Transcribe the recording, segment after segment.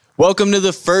Welcome to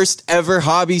the first ever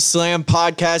Hobby Slam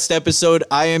podcast episode.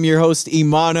 I am your host,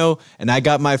 Imano, and I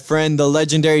got my friend, the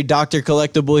legendary Dr.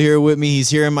 Collectible, here with me. He's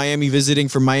here in Miami visiting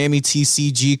for Miami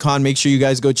TCG Con. Make sure you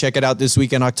guys go check it out this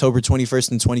weekend, October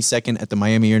 21st and 22nd at the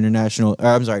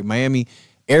Miami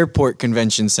Airport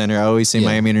Convention Center. I always say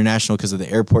Miami International because of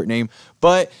the airport name,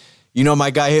 but you know, my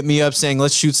guy hit me up saying,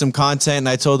 let's shoot some content. And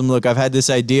I told him, look, I've had this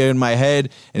idea in my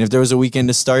head. And if there was a weekend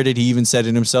to start it, he even said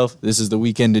it himself. This is the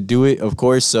weekend to do it, of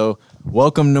course. So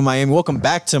welcome to Miami. Welcome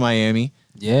back to Miami.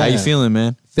 Yeah. How you feeling,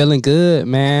 man? Feeling good,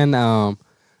 man. I'm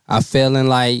feeling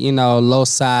like,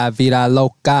 Loci Vida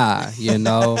Loca,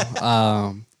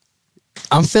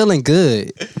 I'm feeling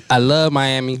good. I love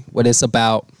Miami, what it's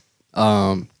about.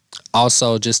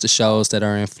 Also, just the shows that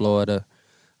are in Florida.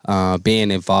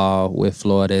 Being involved with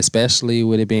Florida, especially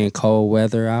with it being cold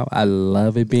weather out. I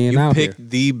love it being out here. You picked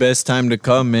the best time to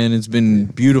come, man. It's been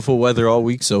beautiful weather all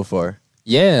week so far.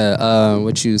 Yeah,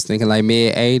 what you was thinking, like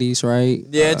mid-80s, right?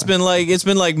 Yeah, it's been like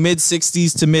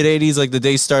mid-60s to mid-80s. Like the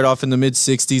days start off in the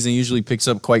mid-60s and usually picks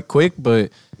up quite quick,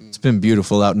 but it's been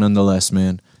beautiful out nonetheless,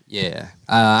 man. Yeah,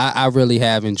 I really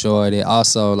have enjoyed it.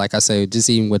 Also, like I say, just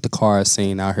even with the car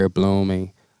scene out here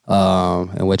blooming,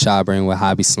 and what y'all bring with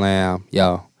Hobby Slam,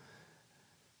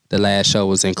 the last show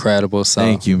was incredible. So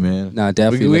thank you, man. No,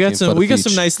 definitely. We got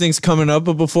some nice things coming up.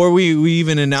 But before we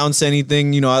even announce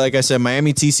anything, like I said,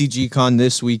 Miami TCG Con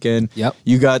this weekend. Yep.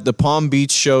 You got the Palm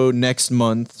Beach show next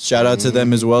month. Shout out to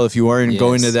them as well. If you aren't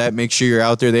going to that, make sure you're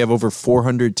out there. They have over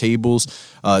 400 tables,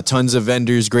 tons of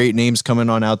vendors, great names coming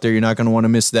on out there. You're not going to want to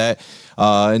miss that.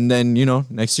 And then,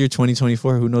 next year,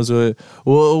 2024, who knows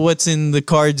what's in the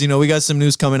cards. We got some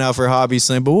news coming out for Hobby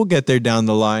Slam, but we'll get there down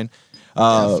the line.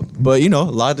 But a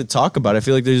lot to talk about. I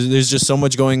feel like there's just so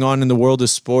much going on in the world of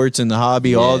sports and the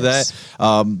hobby, all that.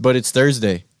 But it's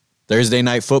Thursday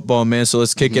night football, man. So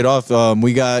let's kick it off.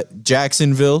 We got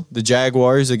Jacksonville, the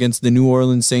Jaguars against the New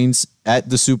Orleans Saints at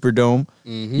the Superdome.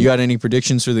 You got any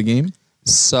predictions for the game?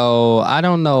 So I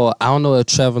don't know if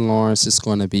Trevor Lawrence is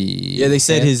going to be. Yeah, they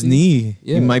said his knee.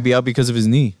 Yeah. He might be out because of his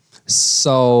knee.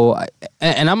 So,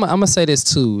 and I'm gonna say this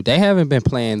too. They haven't been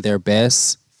playing their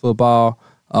best football.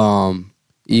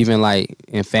 Even like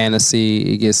in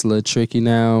fantasy, it gets a little tricky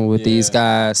now with these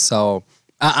guys. So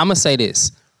I'm gonna say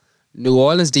this: New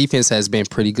Orleans defense has been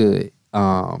pretty good.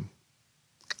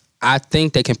 I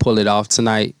think they can pull it off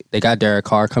tonight. They got Derek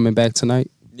Carr coming back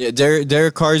tonight. Yeah,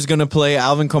 Derek Carr's gonna play.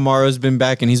 Alvin Kamara's been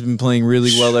back, and he's been playing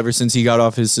really well ever since he got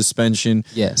off his suspension.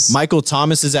 Yes, Michael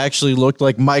Thomas has actually looked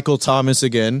like Michael Thomas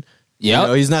again.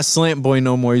 Yeah, he's not Slant Boy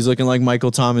no more. He's looking like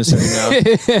Michael Thomas right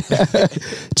now.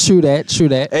 True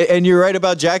that. And you're right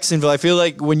about Jacksonville. I feel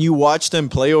like when you watch them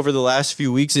play over the last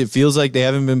few weeks, it feels like they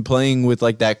haven't been playing with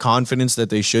like that confidence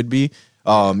that they should be.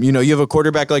 You have a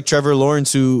quarterback like Trevor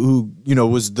Lawrence who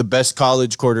was the best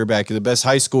college quarterback, the best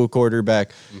high school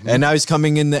quarterback, and now he's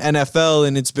coming in the NFL,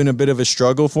 and it's been a bit of a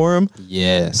struggle for him.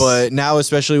 Yes, but now,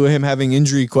 especially with him having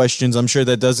injury questions, I'm sure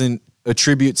that doesn't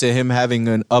attribute to him having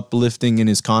an uplifting in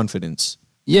his confidence.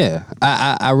 Yeah,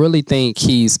 I really think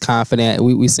he's confident.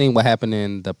 We seen what happened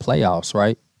in the playoffs,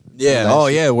 right?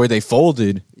 Yeah. Where they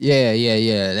folded. Yeah.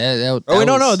 They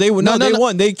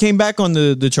won. They came back on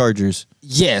the Chargers.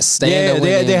 Yes, they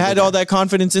had all that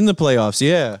confidence in the playoffs.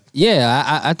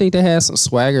 I think they had some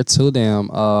swagger to them.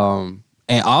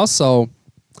 And also,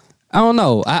 I don't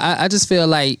know. I just feel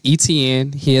like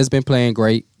ETN, he has been playing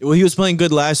great. Well, he was playing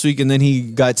good last week, and then he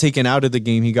got taken out of the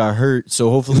game. He got hurt, so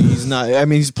hopefully he's not. I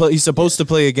mean, he's supposed to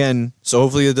play again, so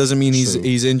hopefully it doesn't mean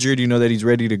he's injured. That he's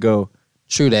ready to go.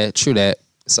 True that.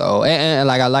 So, and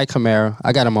like I like Kamara.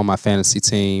 I got him on my fantasy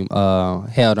team.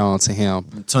 Held on to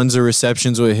him. Tons of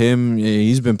receptions with him. Yeah,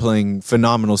 he's been playing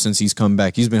phenomenal since he's come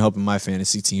back. He's been helping my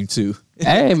fantasy team too.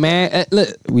 Hey man, look,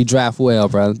 we draft well,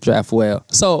 bro. Draft well.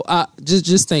 So,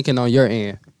 just thinking on your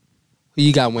end, who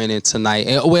you got winning tonight?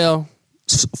 Well,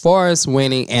 as far as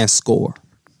winning and score.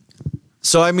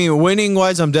 So, I mean,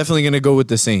 winning-wise, I'm definitely going to go with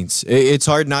the Saints. It's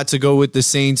hard not to go with the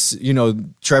Saints.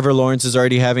 Trevor Lawrence is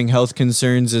already having health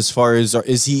concerns as far as,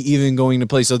 is he even going to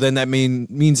play? So then that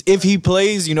means if he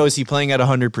plays, is he playing at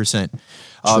 100%?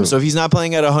 So if he's not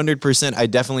playing at 100%, I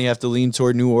definitely have to lean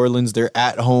toward New Orleans. They're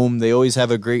at home. They always have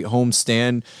a great home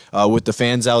stand with the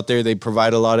fans out there. They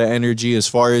provide a lot of energy. As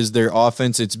far as their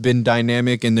offense, it's been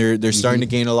dynamic, and they're starting to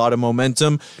gain a lot of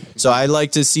momentum. So I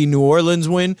like to see New Orleans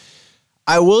win.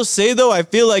 I will say, though, I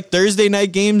feel like Thursday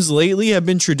night games lately have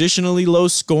been traditionally low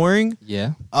scoring.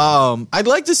 Yeah. I'd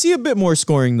like to see a bit more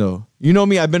scoring, though. You know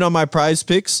me, I've been on my prize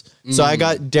picks. So I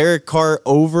got Derek Carr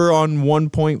over on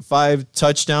 1.5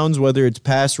 touchdowns, whether it's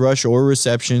pass, rush, or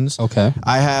receptions. Okay.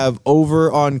 I have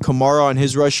over on Kamara on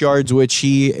his rush yards, which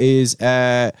he is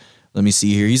at Let me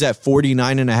see here. He's at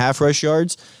 49.5 rush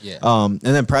yards. Yeah. And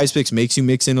then Prize Picks makes you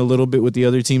mix in a little bit with the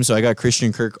other team. So I got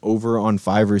Christian Kirk over on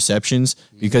 5 receptions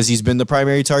because he's been the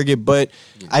primary target. But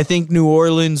I think New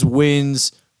Orleans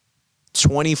wins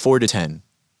 24-10.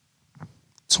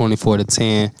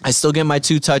 24-10. I still get my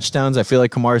 2 touchdowns. I feel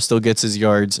like Kamara still gets his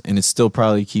yards, and it still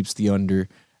probably keeps the under.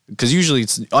 Because usually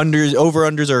it's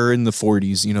over-unders are in the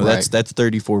 40s. You know, Right. that's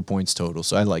 34 points total.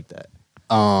 So I like that.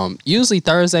 Usually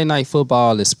Thursday night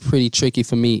football is pretty tricky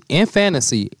for me. In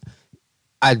fantasy,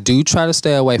 I do try to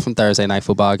stay away from Thursday night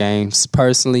football games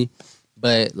personally.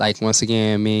 But like once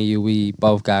again, me and you, we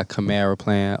both got Kamara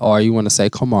playing, or you want to say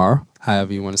Kamara,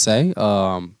 however you want to say.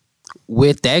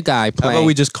 With that guy playing, How about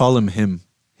we just call him? Himothy.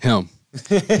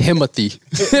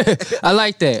 I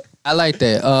like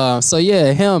that. So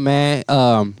yeah, him, man.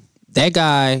 That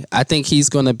guy, I think he's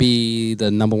gonna be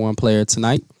the number 1 player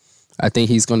tonight. I think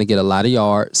he's gonna get a lot of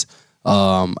yards.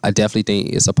 I definitely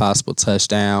think it's a possible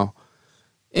touchdown.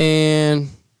 And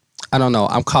I don't know.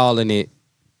 I'm calling it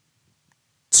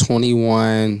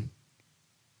 21-14.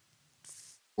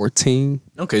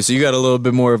 Okay, so you got a little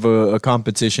bit more of a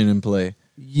competition in play.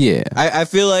 Yeah. I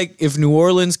feel like if New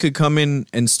Orleans could come in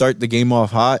and start the game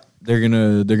off hot, they're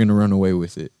gonna run away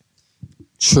with it.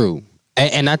 True.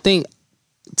 And I think,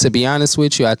 to be honest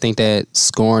with you, I think that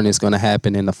scoring is going to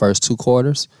happen in the first 2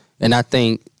 quarters. And I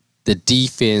think the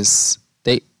defense,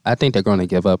 I think they're going to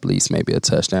give up at least maybe a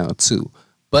touchdown or 2.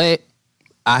 But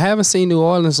I haven't seen New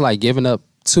Orleans like giving up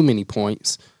too many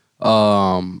points.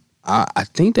 I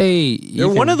think they're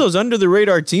one of those under the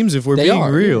radar teams if we're being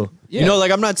real. Yeah. You know,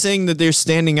 like I'm not saying that they're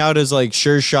standing out as like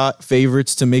sure shot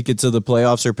favorites to make it to the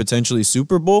playoffs or potentially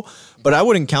Super Bowl, but I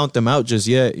wouldn't count them out just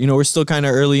yet. You know, we're still kind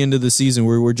of early into the season.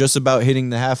 We're just about hitting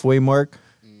the halfway mark.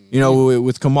 You know,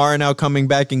 with Kamara now coming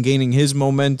back and gaining his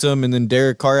momentum, and then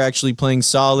Derek Carr actually playing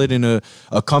solid in a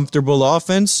comfortable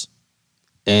offense.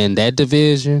 And that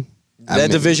division.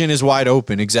 Division is wide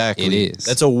open. Exactly. It is.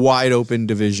 That's a wide open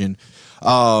division.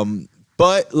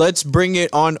 But let's bring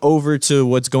it on over to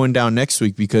what's going down next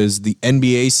week because the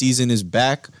NBA season is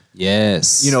back.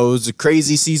 Yes. You know, it was a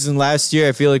crazy season last year.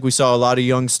 I feel like we saw a lot of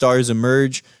young stars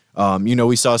emerge. You know,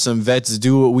 we saw some vets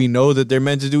do what we know that they're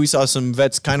meant to do. We saw some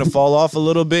vets kind of fall off a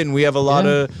little bit, and we have a lot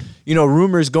of, you know,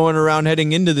 rumors going around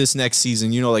heading into this next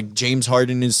season. You know, like James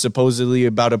Harden is supposedly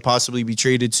about to possibly be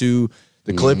traded to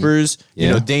the Clippers. Yeah.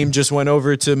 You know, Dame just went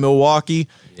over to Milwaukee.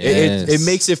 Yes. It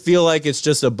makes it feel like it's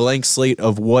just a blank slate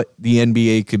of what the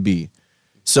NBA could be.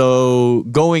 So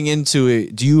going into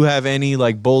it, do you have any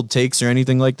like bold takes or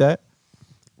anything like that?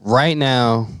 Right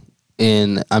now,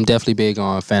 and I'm definitely big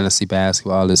on fantasy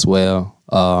basketball as well.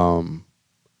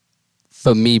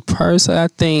 For me personally, I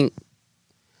think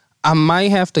I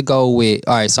might have to go with,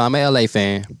 all right, so I'm an LA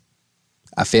fan.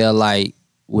 I feel like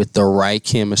with the right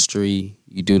chemistry,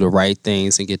 you do the right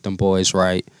things and get them boys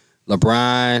right.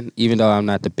 LeBron, even though I'm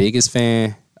not the biggest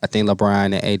fan, I think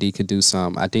LeBron and AD could do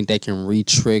something. I think they can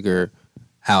re-trigger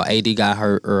how AD got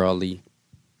hurt early.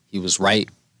 He was right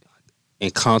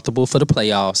and comfortable for the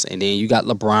playoffs, and then you got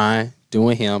LeBron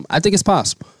doing him. I think it's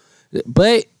possible.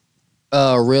 But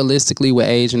realistically, with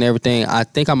age and everything, I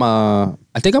think I'm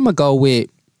gonna go with,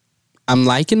 I'm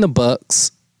liking the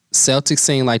Bucks. Celtics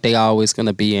seem like they always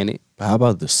gonna be in it. How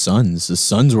about the Suns? The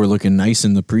Suns were looking nice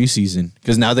in the preseason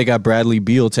because now they got Bradley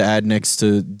Beal to add next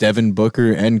to Devin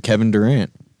Booker and Kevin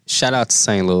Durant. Shout out to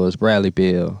St. Louis, Bradley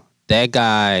Beal. That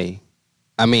guy,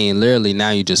 I mean, literally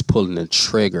now you're just pulling the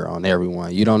trigger on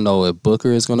everyone. You don't know if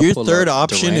Booker is going to pull up. Your third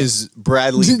option Durant. is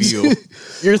Bradley Beal.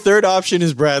 Your third option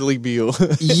is Bradley Beal.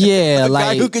 Yeah, a like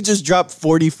guy who could just drop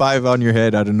 45 on your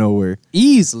head out of nowhere.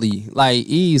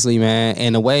 easily, man.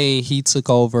 And the way he took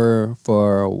over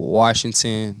for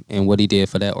Washington and what he did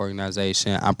for that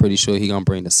organization, I'm pretty sure he's going to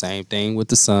bring the same thing with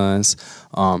the Suns.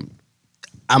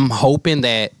 I'm hoping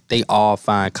that they all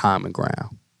find common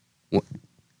ground.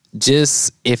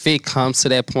 Just if it comes to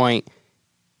that point,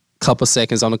 couple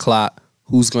seconds on the clock,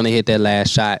 who's going to hit that last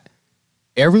shot?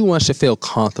 Everyone should feel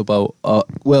comfortable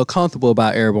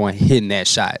about everyone hitting that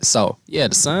shot. So, yeah,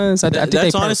 the Suns, I think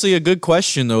that's honestly a good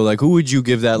question, though. Like, who would you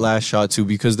give that last shot to?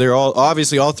 Because they're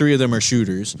all three of them are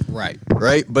shooters. Right.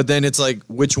 But then it's like,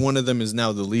 which one of them is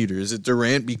now the leader? Is it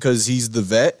Durant because he's the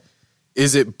vet?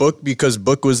 Is it Book because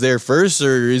Book was there first?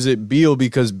 Or is it Beal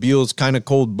because Beal's kind of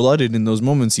cold-blooded in those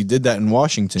moments? He did that in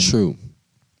Washington. True.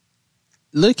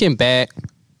 Looking back,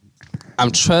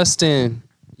 I'm trusting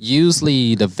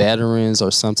usually the veterans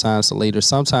or sometimes the leaders,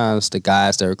 sometimes the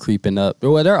guys that are creeping up.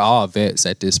 Well, they're all vets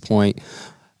at this point.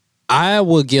 I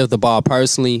will give the ball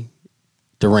personally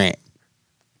Durant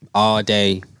all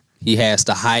day. He has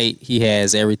the height. He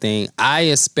has everything. I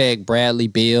expect Bradley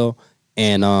Beal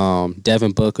and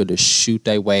Devin Booker to shoot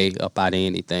their way up out of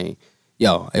anything.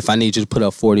 Yo, if I need you to put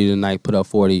up 40 tonight, put up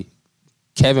 40.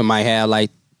 Kevin might have like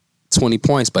 20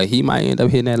 points, but he might end up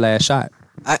hitting that last shot.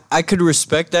 I could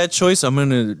respect that choice. I'm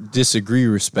going to disagree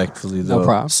respectfully, though. No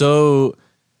problem. So,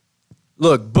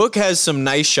 look, Book has some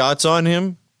nice shots on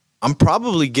him. I'm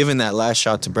probably giving that last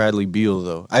shot to Bradley Beal,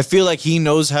 though. I feel like he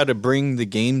knows how to bring the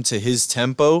game to his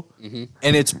tempo,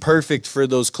 and it's perfect for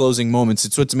those closing moments.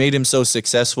 It's what's made him so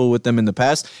successful with them in the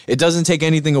past. It doesn't take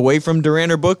anything away from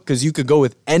Durant or Book, because you could go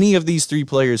with any of these three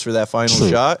players for that final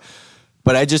shot.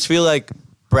 But I just feel like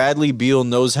Bradley Beal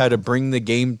knows how to bring the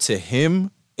game to him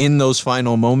in those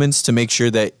final moments to make sure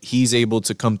that he's able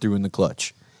to come through in the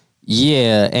clutch.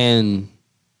 Yeah, and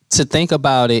to think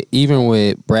about it, even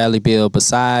with Bradley Beal,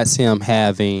 besides him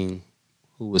having,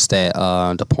 who was that,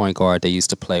 the point guard they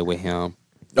used to play with him?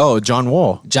 Oh, John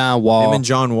Wall. John Wall. Him and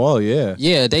John Wall, yeah.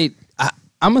 Yeah,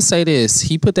 I'm going to say this.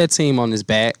 He put that team on his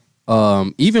back.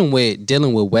 Even with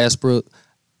dealing with Westbrook,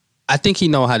 I think he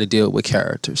know how to deal with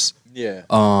characters. Yeah.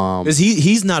 Because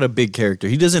he's not a big character.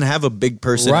 He doesn't have a big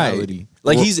personality. Right.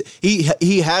 Like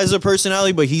he has a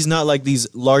personality, but he's not like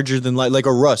these larger than like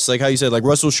a Russ. Like how you said, like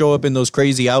Russ will show up in those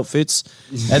crazy outfits,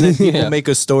 and then people make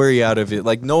a story out of it.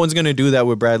 Like no one's gonna do that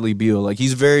with Bradley Beal. Like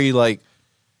he's very like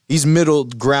he's middle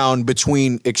ground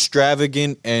between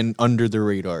extravagant and under the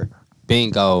radar.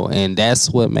 Bingo, and that's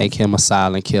what make him a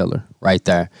silent killer right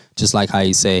there. Just like how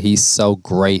you said, he's so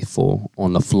grateful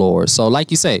on the floor. So like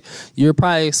you say, you're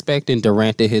probably expecting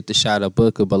Durant to hit the shot of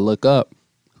Booker, but look up.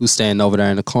 Who's standing over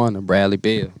there in the corner? Bradley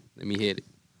Beal. Let me hit it.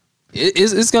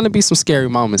 It's going to be some scary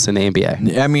moments in the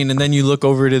NBA. I mean, and then you look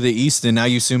over to the East, and now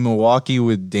you see Milwaukee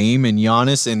with Dame and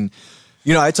Giannis. And,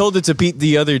 you know, I told it to Pete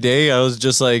the other day. I was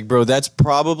just like, bro, that's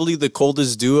probably the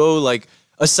coldest duo. Like,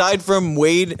 aside from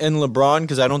Wade and LeBron,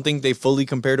 because I don't think they fully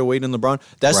compare to Wade and LeBron,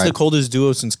 that's the coldest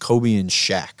duo since Kobe and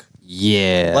Shaq.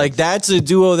 Yeah. Like, that's a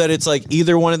duo that it's like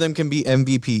either one of them can be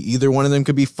MVP. Either one of them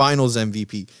could be finals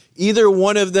MVP. Either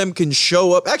one of them can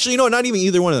show up. Actually, no, not even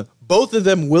either one of them. Both of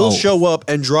them will show up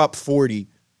and drop 40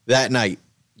 that night.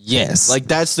 Yes. Like,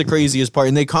 that's the craziest part.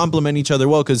 And they complement each other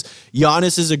well because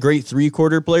Giannis is a great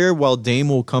three-quarter player while Dame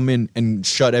will come in and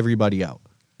shut everybody out.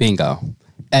 Bingo.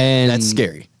 And that's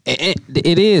scary.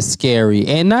 It is scary.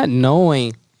 And not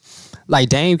knowing, like,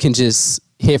 Dame can just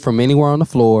hit from anywhere on the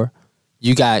floor.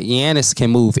 You got Giannis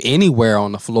can move anywhere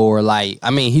on the floor. Like,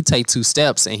 I mean, he take 2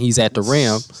 steps and he's at the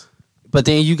rim. But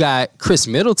then you got Chris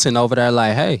Middleton over there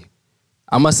like, hey,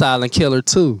 I'm a silent killer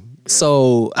too.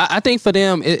 So I think for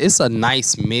them, it's a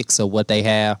nice mix of what they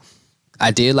have.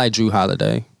 I did like Drew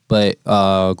Holiday, but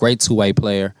great two-way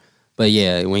player. But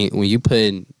yeah, when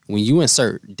you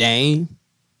insert Dame,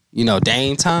 you know,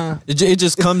 Dame time. It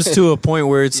just comes to a point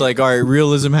where it's like, all right,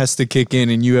 realism has to kick in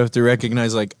and you have to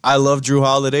recognize, like, I love Drew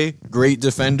Holiday, great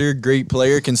defender, great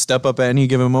player, can step up at any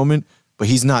given moment, but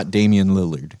he's not Damian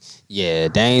Lillard. Yeah,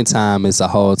 Dame time is a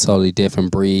whole totally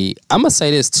different breed. I'm going to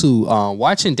say this too.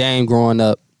 Watching Dame growing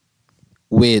up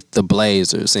with the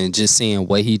Blazers and just seeing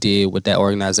what he did with that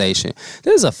organization,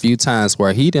 there's a few times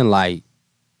where he didn't like,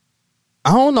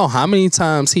 I don't know how many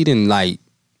times he didn't like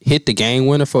hit the game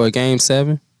winner for a game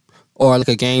 7 or like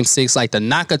a game 6, like to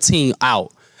knock a team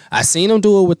out. I seen him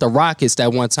do it with the Rockets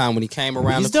that one time when he came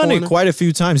around the corner. He's done it quite a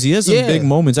few times. He has some big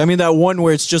moments. I mean, that one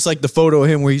where it's just like the photo of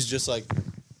him where he's just like...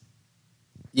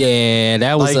 Yeah,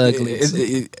 that was like,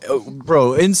 ugly.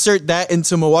 Bro, insert that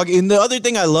into Milwaukee. And the other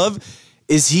thing I love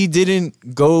is he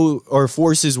didn't go or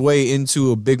force his way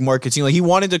into a big market team. Like, he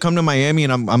wanted to come to Miami,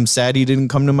 and I'm sad he didn't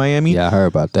come to Miami. Yeah, I heard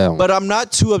about that one. But I'm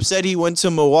not too upset he went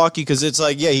to Milwaukee because it's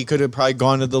like, yeah, he could have probably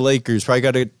gone to the Lakers. Probably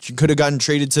could have gotten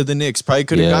traded to the Knicks. Probably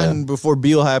could have gotten, before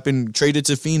Beal happened, traded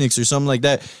to Phoenix or something like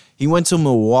that. He went to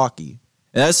Milwaukee.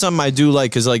 And that's something I do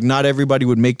like because, like, not everybody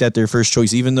would make that their first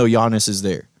choice, even though Giannis is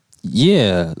there.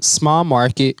 Yeah, small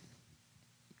market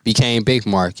became big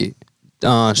market.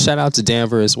 Shout out to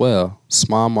Denver as well.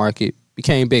 Small market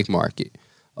became big market.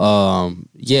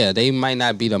 Yeah, they might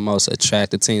not be the most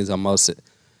attractive teams or most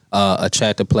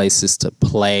attractive places to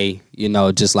play, you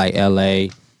know, just like LA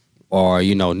or,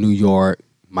 you know, New York,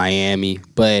 Miami.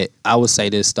 But I would say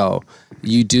this, though.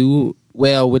 You do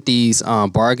well with these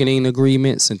bargaining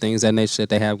agreements and things that nature that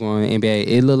they have going in the NBA.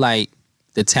 It look like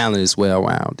the talent is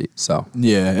well-rounded. So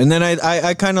yeah, and then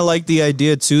I kind of like the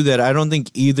idea, too, that I don't think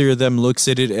either of them looks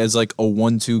at it as like a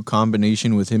 1-2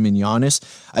 combination with him and Giannis.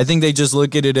 I think they just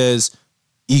look at it as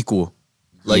equal.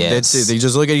 Like, that's it. They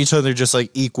just look at each other just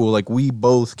like equal. Like, we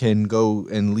both can go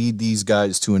and lead these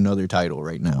guys to another title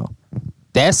right now.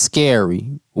 That's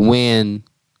scary when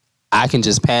I can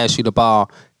just pass you the ball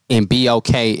and be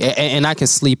okay. And I can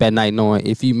sleep at night knowing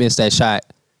if you miss that shot,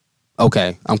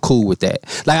 Okay, I'm cool with that.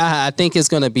 Like, I think it's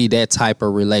gonna be that type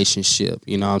of relationship.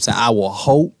 You know what I'm saying? I will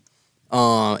hope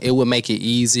it would make it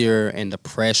easier and the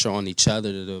pressure on each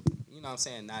other to, you know what I'm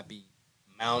saying, not be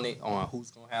mounted on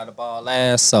who's gonna have the ball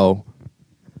last. So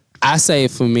I say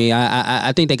for me,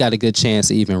 I think they got a good chance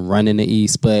of even running the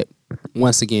East. But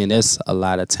once again, there's a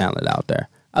lot of talent out there.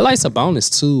 I like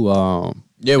Sabonis too.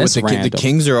 Yeah, with the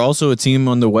Kings are also a team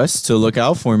on the West to look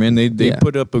out for, man. They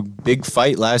put up a big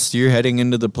fight last year heading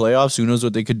into the playoffs. Who knows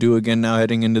what they could do again now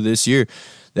heading into this year.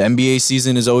 The NBA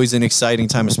season is always an exciting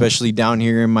time, especially down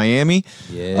here in Miami.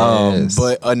 Yes.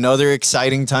 But another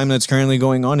exciting time that's currently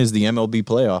going on is the MLB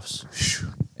playoffs.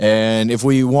 And if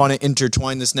we want to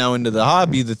intertwine this now into the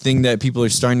hobby, the thing that people are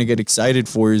starting to get excited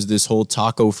for is this whole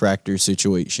Taco Fractor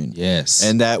situation. Yes.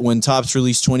 And that when Topps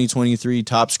released 2023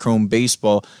 Topps Chrome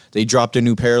Baseball, they dropped a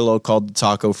new parallel called the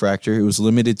Taco Fractor. It was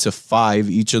limited to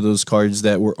 5, each of those cards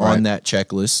that were on that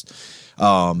checklist.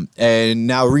 And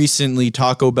now recently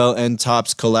Taco Bell and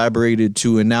Topps collaborated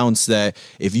to announce that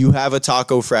if you have a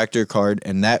Taco Fractor card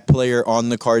and that player on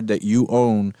the card that you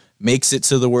own makes it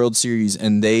to the World Series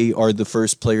and they are the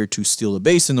first player to steal a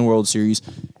base in the World Series,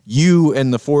 you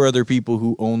and the 4 other people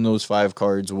who own those 5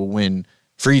 cards will win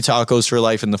free tacos for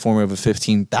life in the form of a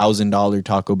 $15,000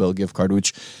 Taco Bell gift card,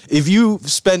 which if you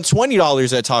spend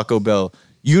 $20 at Taco Bell,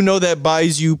 you know that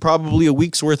buys you probably a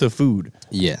week's worth of food.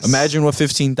 Yes. Imagine what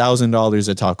 $15,000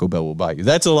 at Taco Bell will buy you.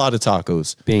 That's a lot of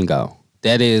tacos. Bingo.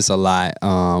 That is a lot.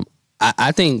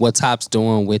 I think what Topps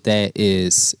doing with that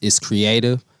is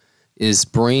creative, is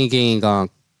bringing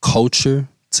culture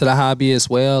to the hobby as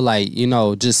well. Like, you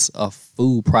know, just a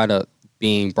food product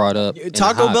being brought up.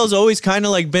 Taco Bell's always kind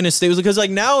of like been a staple because like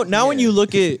now when you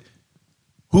look at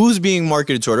who's being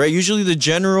marketed toward, right? Usually the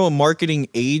general marketing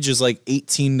age is like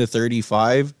 18 to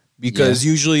 35 because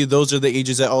usually those are the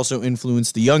ages that also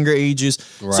influence the younger ages.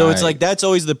 Right. So it's like that's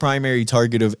always the primary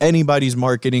target of anybody's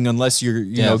marketing unless you're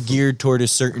you know geared toward a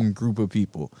certain group of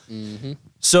people. Mm-hmm.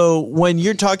 So when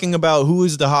you're talking about who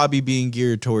is the hobby being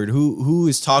geared toward, who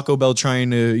is Taco Bell trying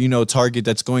to, you know, target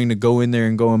that's going to go in there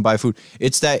and go and buy food,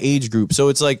 it's that age group. So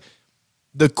it's like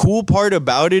the cool part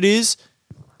about it is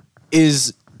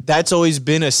that's always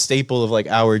been a staple of like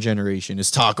our generation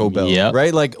is Taco Bell,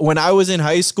 right? Like when I was in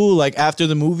high school, like after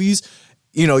the movies,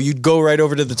 you know, you'd go right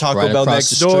over to the Taco Bell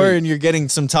next door and you're getting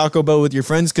some Taco Bell with your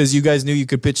friends because you guys knew you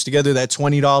could pitch together that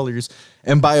 $20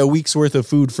 and buy a week's worth of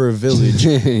food for a village.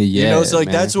 You know, so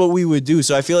like that's what we would do.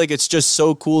 So I feel like it's just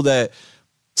so cool that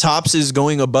Topps is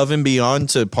going above and beyond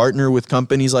to partner with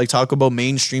companies like Taco Bell,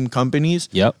 mainstream companies,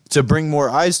 to bring more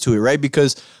eyes to it, right?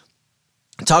 Because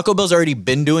Taco Bell's already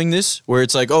been doing this where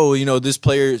it's like, oh, you know, this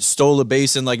player stole a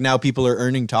base and like now people are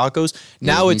earning tacos.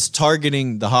 Now it's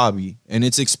targeting the hobby and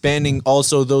it's expanding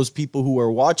also those people who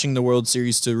are watching the World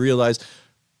Series to realize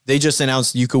they just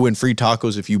announced you could win free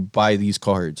tacos if you buy these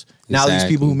cards. Now these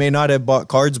people who may not have bought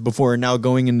cards before are now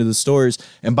going into the stores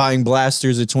and buying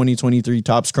blasters at 2023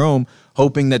 Topps Chrome,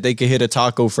 hoping that they could hit a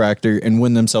Taco Fractor and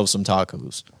win themselves some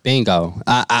tacos. Bingo.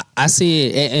 I see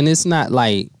it, and it's not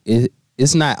like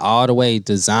it's not all the way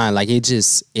designed. Like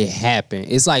it happened.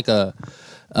 It's like a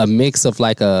mix of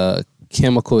like a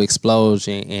chemical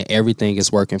explosion and everything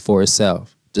is working for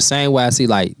itself. The same way I see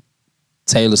like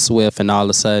Taylor Swift and all of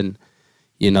a sudden,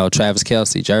 you know, Travis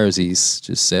Kelce jerseys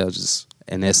just sell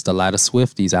and that's a lot of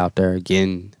Swifties out there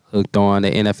getting hooked on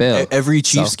the NFL. Every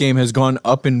Chiefs game has gone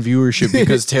up in viewership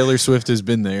because Taylor Swift has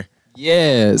been there.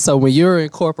 Yeah, so when you're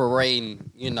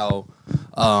incorporating, you know,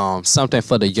 something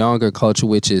for the younger culture,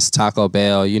 which is Taco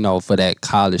Bell, you know, for that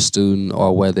college student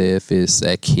or whether if it's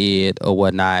a kid or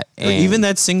whatnot. And or even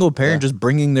that single parent just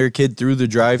bringing their kid through the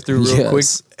drive-thru real quick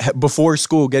before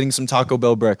school, getting some Taco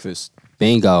Bell breakfast.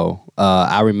 Bingo.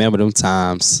 I remember them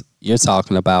times you're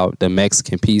talking about. The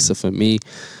Mexican pizza for me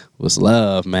was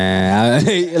love, man.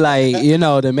 Like, you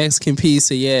know, the Mexican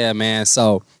pizza, yeah, man.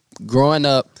 So growing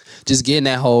up, just getting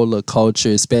that whole little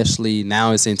culture, especially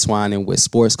now it's entwining with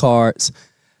sports cards.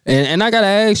 And I got to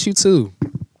ask you, too,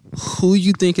 who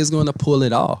you think is going to pull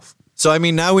it off? So, I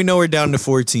mean, now we know we're down to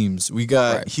 4 teams. We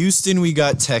got Houston, we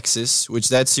got Texas, which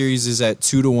that series is at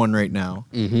 2-1 right now.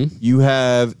 Mm-hmm. You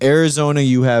have Arizona,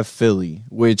 you have Philly,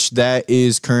 which that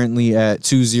is currently at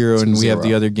 2-0, and we have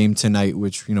the other game tonight,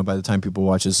 which, you know, by the time people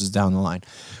watch this is down the line.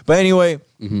 But anyway,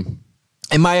 in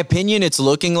my opinion, it's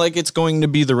looking like it's going to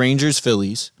be the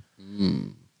Rangers-Phillies.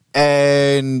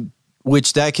 And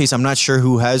which that case, I'm not sure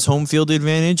who has home field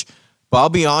advantage, but I'll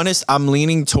be honest, I'm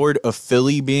leaning toward a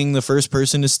Philly being the first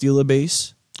person to steal a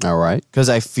base. All right. Because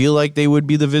I feel like they would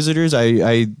be the visitors.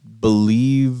 I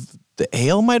believe the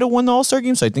AL might have won the All-Star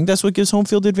game, so I think that's what gives home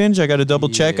field advantage. I got to double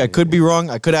check. I could be wrong.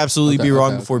 I could absolutely be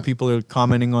wrong before people are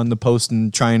commenting on the post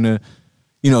and trying to,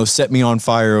 set me on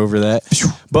fire over that.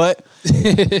 But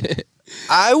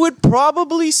I would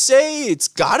probably say it's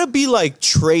got to be like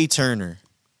Trey Turner.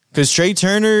 Because Trey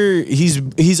Turner,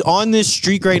 he's on this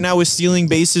streak right now with stealing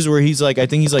bases where he's like, I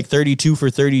think he's like 32 for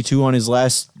 32 on his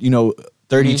last,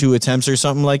 32 attempts or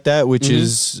something like that, which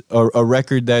is a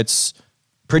record that's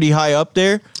pretty high up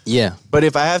there. Yeah. But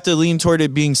if I have to lean toward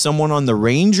it being someone on the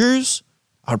Rangers,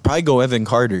 I'd probably go Evan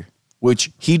Carter, which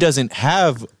he doesn't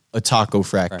have a taco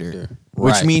fractor.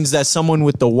 Which means that someone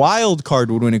with the wild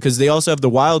card would win it, because they also have the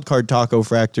wild card taco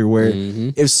fractor where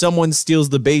if someone steals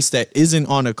the base that isn't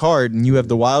on a card and you have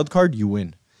the wild card, you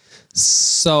win.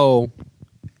 So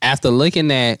after looking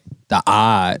at the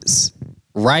odds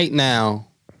right now,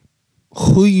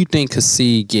 who you think could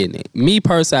see getting it? Me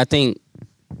personally,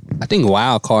 I think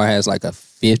wild card has like a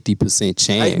 50%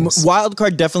 chance. Wild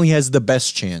card definitely has the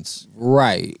best chance.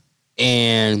 Right.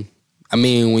 And I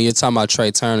mean, when you're talking about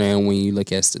Trey Turner and when you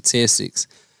look at statistics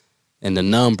and the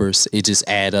numbers, it just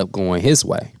add up going his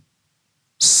way.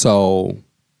 So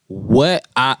what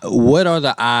are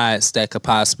the odds that could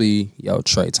possibly,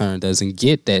 Trey Turner doesn't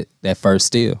get that first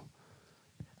steal?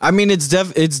 I mean, it's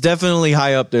definitely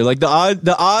high up there. Like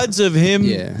the odds of him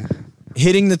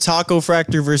hitting the taco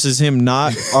fractor versus him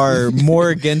not are more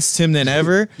against him than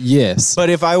ever. Yes. But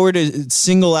if I were to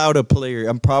single out a player,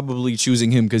 I'm probably choosing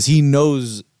him because he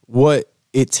knows what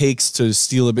it takes to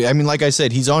steal a base. I mean, like I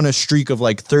said, he's on a streak of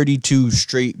like 32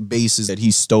 straight bases that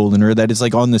he's stolen, or that is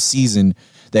like on the season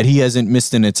that he hasn't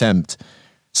missed an attempt.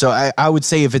 So I would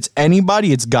say if it's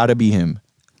anybody, it's got to be him.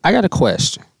 I got a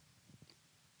question.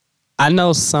 I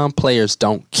know some players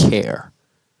don't care,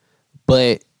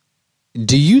 but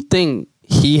do you think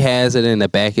he has it in the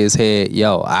back of his head,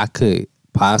 I could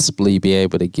possibly be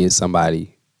able to get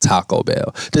somebody Taco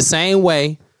Bell? The same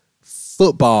way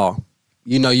football,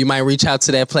 you might reach out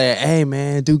to that player, hey,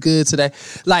 man, do good today.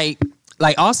 Like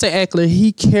Austin Eckler,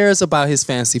 he cares about his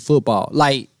fantasy football.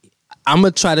 Like, I'm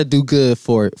going to try to do good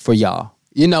for y'all.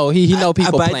 He know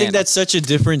people but playing. I think that's such a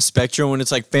different spectrum when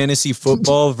it's like fantasy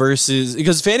football versus,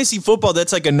 because fantasy football,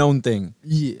 that's like a known thing.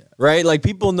 Yeah. Right? Like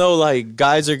people know like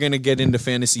guys are going to get into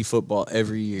fantasy football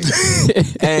every year.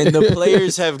 And the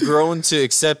players have grown to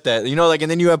accept that. And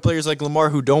then you have players like Lamar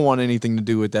who don't want anything to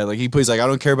do with that. Like he plays like, I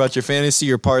don't care about your fantasy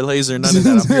or parlays or none of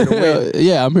that. I'm here to win.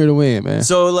 Yeah, I'm here to win, man.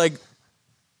 So like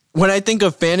when I think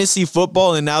of fantasy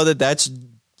football and now that that's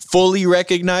fully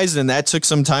recognized, and that took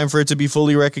some time for it to be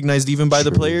fully recognized even by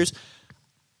the players,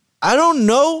 I don't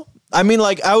know. I mean,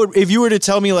 like, I would, if you were to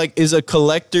tell me, like, is a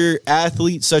collector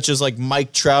athlete such as like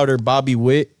Mike Trout or Bobby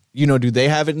Witt, do they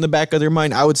have it in the back of their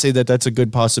mind? I would say that that's a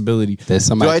good possibility. Do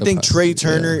I think Trey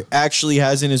Turner actually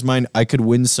has in his mind, I could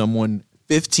win someone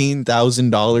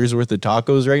 $15,000 worth of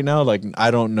tacos right now? Like,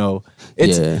 I don't know.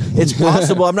 It's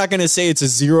possible. I'm not going to say it's a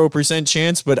 0%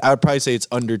 chance, but I would probably say it's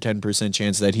under 10%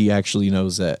 chance that he actually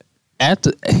knows that.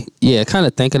 Kind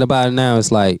of thinking about it now, it's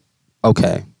like,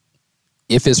 okay,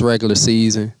 if it's regular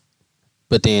season,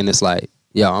 but then it's like,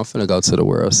 I'm finna go to the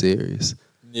World Series.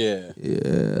 Yeah.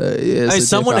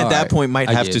 Someone at that point might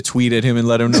have to tweet at him and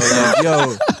let him know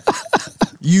that,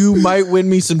 you might win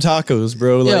me some tacos,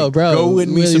 bro. Like, go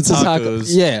win me some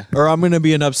tacos. Yeah. Or I'm going to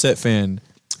be an upset fan.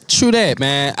 True that,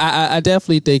 man. I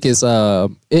definitely think it's a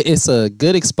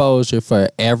good exposure for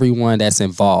everyone that's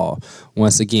involved.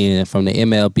 Once again, from the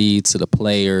MLB to the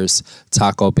players,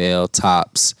 Taco Bell,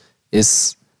 Tops.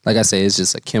 It's, like I say, it's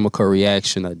just a chemical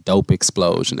reaction, a dope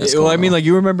explosion. I mean, like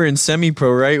you remember in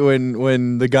semi-pro, right?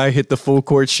 When the guy hit the full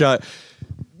court shot.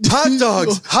 Hot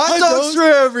dogs for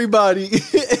everybody.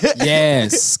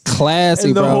 Yes, classic,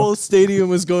 and the bro. whole stadium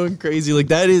was going crazy. Like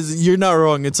that is, you're not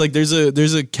wrong. It's like there's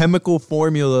a chemical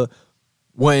formula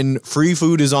when free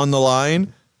food is on the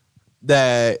line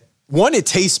that, one, it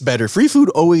tastes better. Free food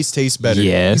always tastes better.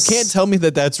 Yes. You can't tell me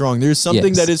that that's wrong. There's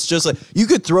something that it's just like, you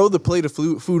could throw the plate of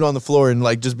food on the floor and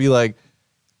like just be like,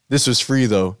 this was free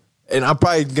though. And I'm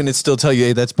probably going to still tell you,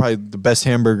 hey, that's probably the best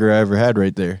hamburger I ever had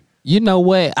right there. You know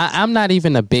what? I'm not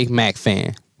even a Big Mac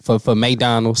fan for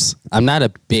McDonald's. I'm not a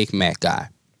Big Mac guy.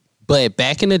 But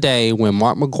back in the day when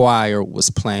Mark McGwire was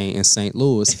playing in St.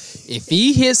 Louis, if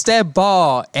he hits that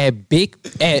ball at Big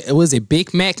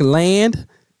Mac Land,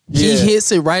 he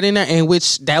hits it right in there, in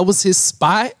which that was his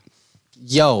spot.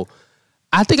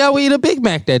 I think I would eat a Big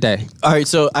Mac that day. All right,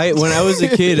 so when I was a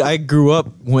kid, I grew up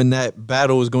when that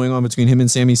battle was going on between him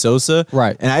and Sammy Sosa.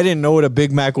 Right. And I didn't know what a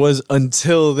Big Mac was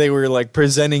until they were like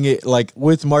presenting it like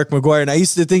with Mark McGwire. And I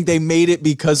used to think they made it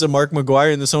because of Mark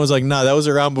McGwire. And then someone was like, nah, that was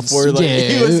around before he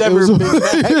was ever Big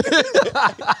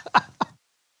Mac.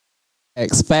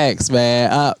 Facts,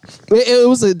 man. It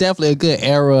was definitely a good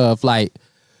era of like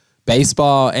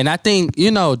baseball, and I think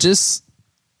just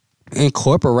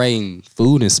incorporating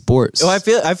food and sports. Oh, I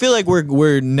feel like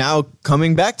we're now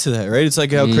coming back to that, right? It's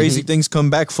like how crazy things come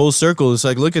back full circle. It's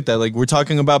like, look at that. Like, we're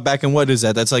talking about back in, what is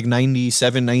that? That's like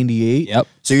 97, 98. Yep.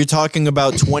 So you're talking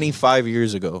about 25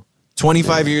 years ago.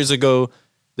 25 years ago,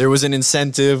 there was an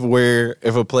incentive where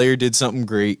if a player did something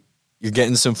great, you're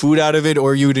getting some food out of it,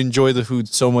 or you would enjoy the food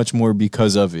so much more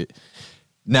because of it.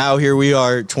 Now here we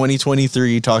are,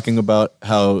 2023, talking about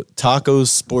how tacos,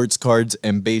 sports cards,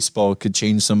 and baseball could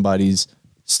change somebody's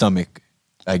stomach,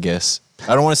 I guess.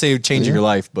 I don't want to say change your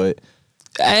life, but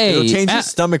it'll change your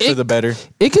stomach for the better.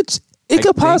 It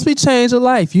could possibly change a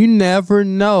life. You never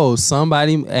know.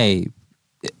 Somebody,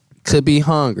 could be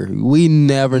hungry. We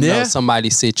never know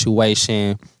somebody's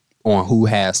situation on who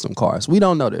has some cards. We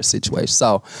don't know their situation.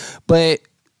 So, but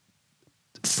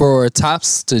for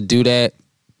Topps to do that,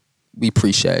 we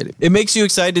appreciate it. It makes you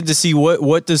excited to see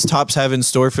what does Topps have in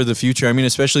store for the future. I mean,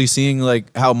 especially seeing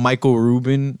like how Michael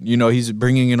Rubin, he's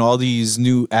bringing in all these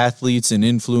new athletes and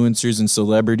influencers and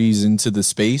celebrities into the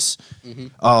space.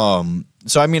 So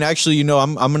I mean, actually,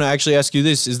 I'm gonna actually ask you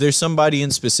this: is there somebody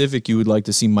in specific you would like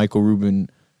to see Michael Rubin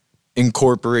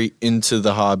incorporate into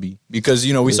the hobby? Because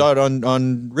we saw it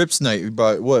on Rips Night. We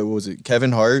brought, what was it,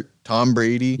 Kevin Hart, Tom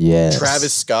Brady,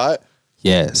 Travis Scott.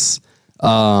 Yes.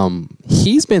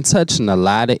 He's been touching a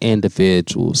lot of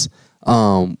individuals.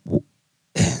 What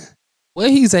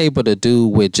he's able to do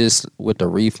with the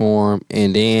reform,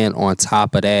 and then on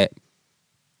top of that,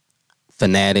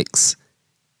 fanatics,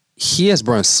 he has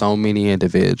brought so many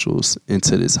individuals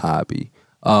into this hobby.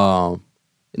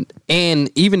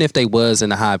 And even if they was in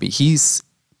the hobby, he's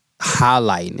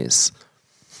highlighting this.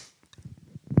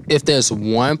 If there's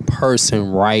one person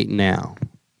right now,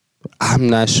 I'm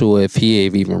not sure if he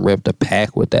have even ripped a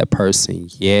pack with that person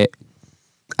yet.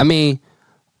 I mean,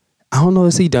 I don't know,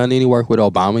 has he done any work with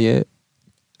Obama yet?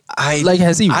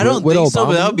 Has he? I don't think Obama? So,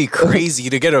 but that would be crazy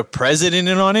to get a president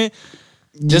in on it.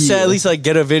 Just to at least like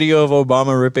get a video of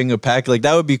Obama ripping a pack. Like,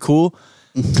 that would be cool.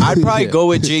 I'd probably go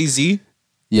with Jay-Z.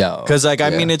 Yeah. Because I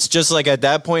mean, it's just like at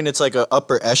that point, it's like a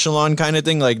upper echelon kind of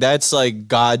thing. Like, that's like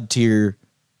God tier.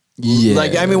 Yeah.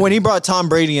 Like, I mean, when he brought Tom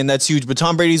Brady in, that's huge. But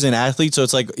Tom Brady's an athlete, so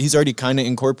it's like he's already kind of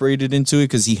incorporated into it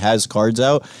because he has cards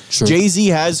out. Sure. Jay-Z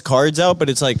has cards out, but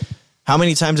it's like, how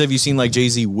many times have you seen like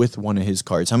Jay-Z with one of his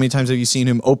cards? How many times have you seen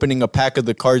him opening a pack of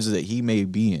the cards that he may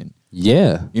be in?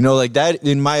 Yeah. Like that,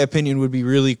 in my opinion, would be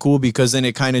really cool, because then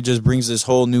it kind of just brings this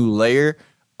whole new layer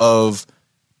of,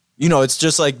 it's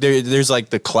just like there's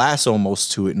like the class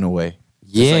almost to it in a way.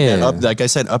 Yeah. Like I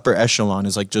said, upper echelon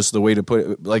is like just the way to put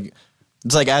it. Like,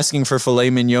 it's like asking for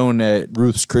filet mignon at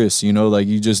Ruth's Chris, like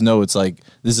you just know it's like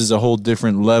this is a whole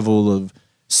different level of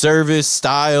service,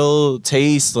 style,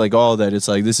 taste, like all that. It's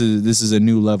like this is a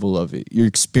new level of it. You're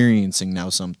experiencing now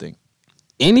something.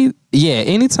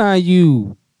 Anytime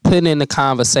you put in the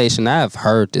conversation, I've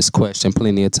heard this question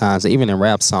plenty of times, even in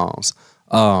rap songs.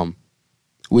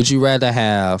 Would you rather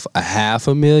have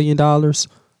 $500,000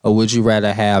 or would you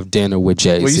rather have dinner with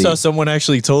Jay-Z? Well, you saw someone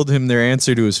actually told him their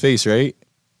answer to his face, right?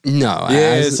 No.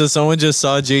 Yeah, so someone just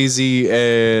saw Jay-Z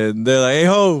and they're like, hey,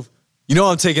 Hov,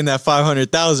 I'm taking that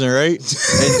 $500,000, right?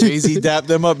 And Jay-Z dapped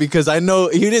them up, because I know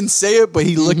he didn't say it, but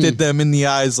he looked at them in the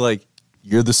eyes like,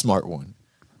 you're the smart one.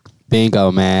 Bingo,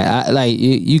 man.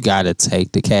 You got to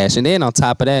take the cash. And then on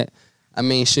top of that, I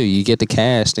mean, sure, you get the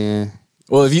cash then.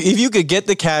 Well, if you could get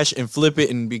the cash and flip it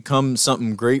and become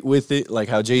something great with it, like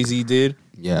how Jay-Z did,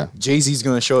 yeah, Jay-Z's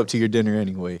going to show up to your dinner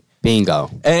anyway. Bingo.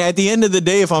 And at the end of the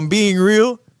day, if I'm being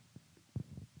real,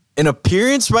 an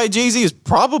appearance by Jay-Z is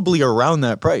probably around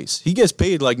that price. He gets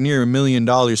paid like near $1 million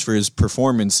for his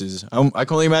performances. I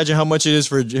can only imagine how much it is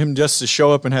for him just to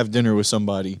show up and have dinner with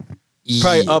somebody.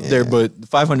 Probably up there, but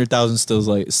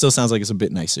 $500,000 still sounds like it's a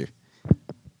bit nicer.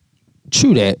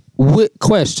 True that. What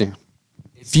question?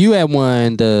 If you had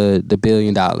won the $1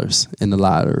 billion in the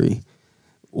lottery,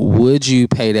 would you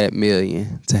pay that $1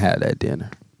 million to have that dinner?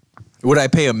 Would I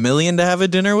pay $1 million to have a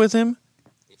dinner with him?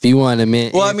 If you wanted $1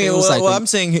 million. Well, I mean, I'm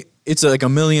saying it's like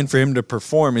 $1 million for him to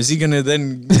perform. Is he gonna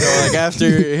then, like after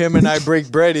him and I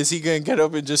break bread, is he gonna get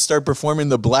up and just start performing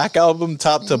the Black album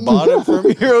top to bottom for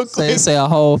me real quick? Say a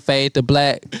whole Fade to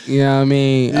Black. You know what I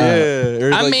mean?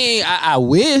 Yeah. I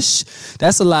wish.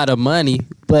 That's a lot of money,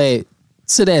 but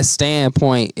to that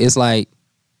standpoint, it's like,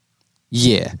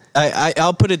 yeah.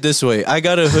 I'll put it this way. I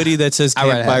got a hoodie that says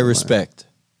 "Can't buy respect."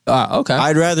 Okay.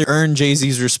 I'd rather earn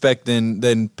Jay-Z's respect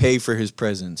than pay for his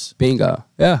presence. Bingo.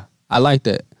 Yeah, I like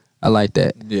that.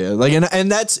 Yeah, like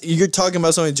and that's, you're talking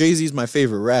about something. Jay-Z's my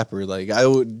favorite rapper. Like, I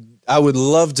would I would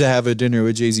love to have a dinner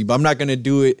with Jay-Z, but I'm not gonna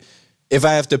do it if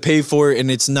I have to pay for it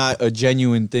and it's not a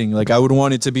genuine thing. Like I would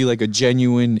want it to be like a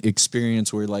genuine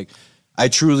experience where like I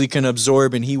truly can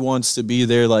absorb and he wants to be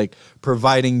there, like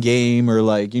providing game or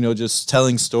like, you know, just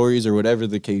telling stories or whatever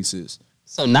the case is.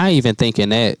 So not even thinking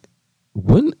that,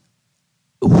 would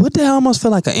that almost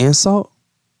feel like an insult?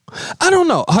 I don't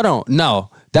know. Hold on. No,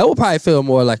 that would probably feel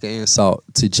more like an insult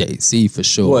to Jay-Z for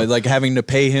sure. What, like having to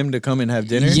pay him to come and have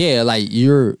dinner? Yeah, like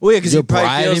you're. Well, yeah, because he probably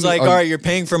bribing feels me, like, or- all right, you're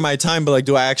paying for my time, but like,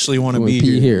 do I actually want to be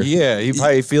here? Yeah, he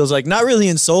probably feels like not really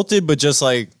insulted, but just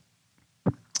like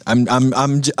I'm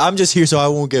just here so I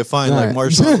won't get fined like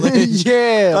Marshawn Lynch.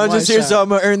 Yeah, I'm just here so I'm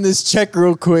gonna earn this check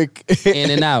real quick.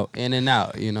 in and out. You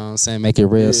know what I'm saying? Make it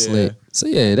real slick. So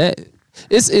yeah, that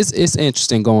it's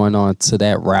interesting going on to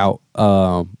that route.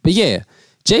 But yeah,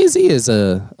 Jay-Z is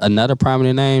another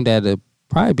prominent name that'd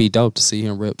probably be dope to see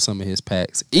him rip some of his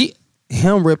packs.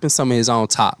 Him ripping some of his own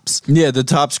tops. Yeah, the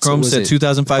Topps Chrome set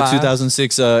 2005, 5?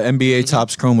 2006 NBA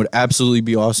Topps Chrome would absolutely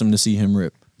be awesome to see him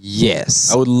rip.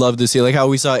 Yes. I would love to see, like how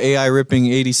we saw AI ripping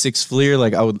 86 Fleer.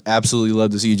 Like I would absolutely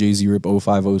love to see Jay-Z rip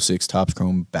 05, 06 Topps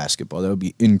Chrome basketball. That would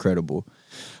be incredible.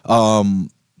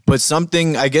 But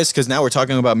something, I guess, because now we're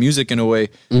talking about music in a way,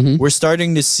 we're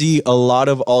starting to see a lot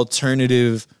of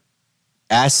alternative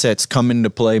assets come into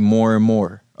play more and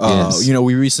more. Yes. You know,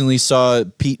 we recently saw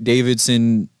Pete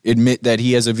Davidson admit that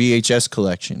he has a VHS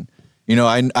collection. You know,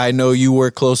 I know you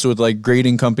work close with like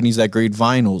grading companies that grade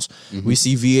vinyls. We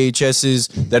see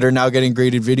VHSs that are now getting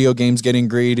graded, video games getting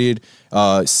graded,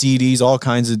 CDs, all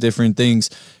kinds of different things.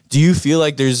 Do you feel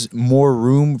like there's more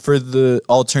room for the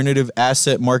alternative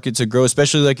asset market to grow,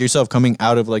 especially like yourself coming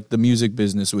out of like the music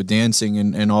business with dancing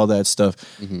and all that stuff?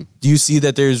 Do you see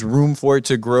that there's room for it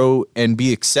to grow and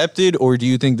be accepted, or do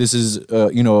you think this is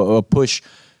you know, a push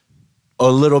a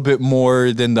little bit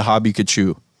more than the hobby could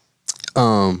chew?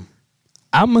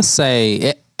 I must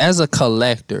say, as a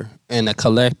collector, and a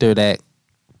collector that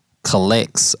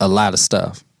collects a lot of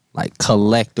stuff, like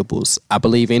collectibles, I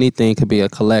believe anything could be a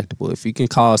collectible. If you can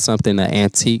call something an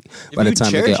antique, by the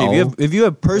time you get old. If you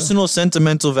have personal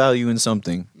sentimental value in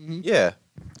something, yeah.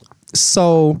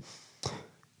 So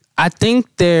I think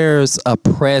there's a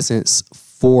presence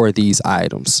for these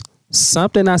items.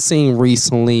 Something I seen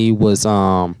recently was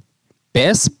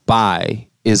Best Buy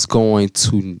is going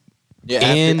to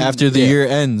After the year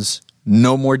ends,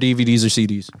 no more DVDs or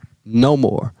CDs. No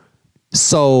more.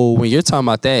 So when you're talking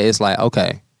about that, it's like,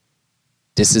 okay,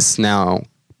 this is now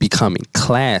becoming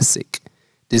classic.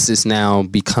 This is now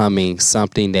becoming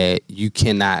something that you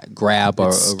cannot grab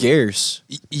or scarce.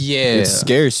 Yeah. It's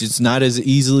scarce. It's not as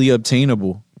easily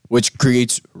obtainable, which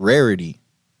creates rarity.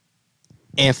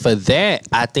 And for that,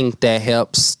 I think that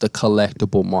helps the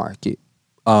collectible market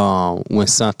when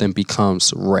something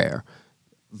becomes rare.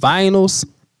 Vinyls,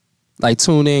 like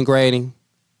tune-in grading,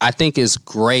 I think is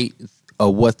great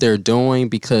what they're doing,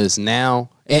 because now,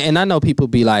 and I know people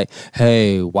be like,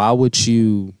 hey, why would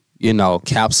you,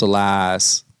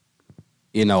 capsulize,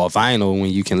 a vinyl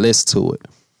when you can listen to it?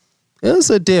 There's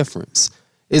a difference.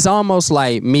 It's almost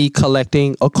like me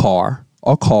collecting a car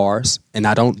or cars, and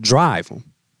I don't drive them.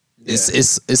 Yeah. It's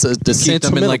the keep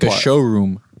them in like part. A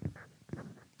showroom.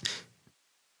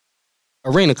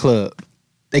 Arena Club,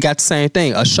 they got the same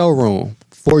thing, a showroom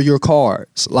for your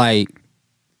cars. Like,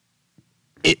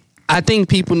 I think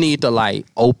people need to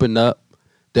open up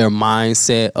their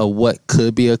mindset of what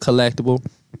could be a collectible.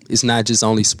 It's not just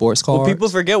only sports cars. Well, people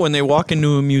forget when they walk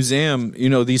into a museum,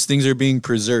 these things are being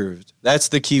preserved. That's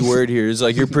the key word here. Is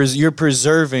like you're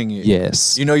preserving it.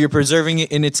 Yes. You're preserving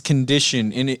it in its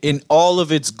condition, in all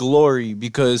of its glory.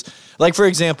 Because, like, for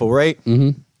example, right?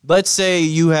 Mm-hmm. Let's say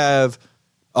you have,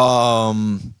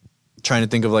 trying to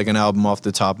think of like an album off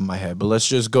the top of my head, but let's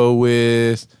just go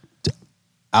with.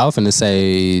 I was finna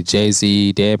say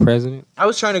Jay-Z, Dead President. I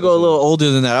was trying to go a little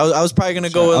older than that. I was probably gonna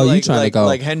go with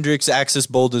like Hendrix, Axis,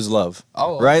 Bold as Love.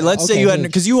 Oh, right. Let's say you had,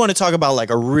 because you want to talk about like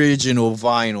original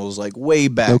vinyls, like way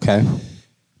back. Okay.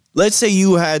 Let's say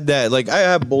you had that. Like I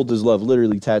have Bold as Love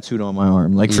literally tattooed on my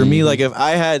arm. Like for me, like if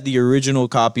I had the original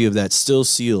copy of that still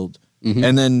sealed,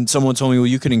 and then someone told me, well,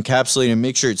 you could encapsulate and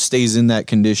make sure it stays in that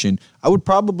condition, I would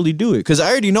probably do it, because I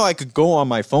already know I could go on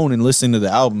my phone and listen to the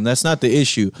album. That's not the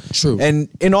issue. True. And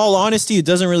in all honesty, it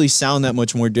doesn't really sound that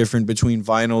much more different between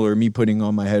vinyl or me putting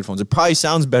on my headphones. It probably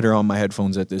sounds better on my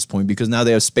headphones at this point, because now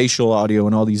they have spatial audio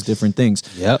and all these different things.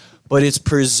 Yep. But it's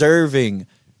preserving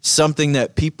something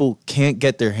that people can't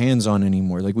get their hands on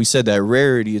anymore. Like we said, that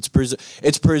rarity.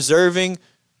 It's preserving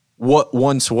what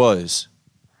once was.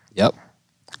 Yep.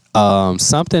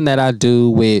 Something that I do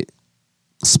with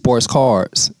sports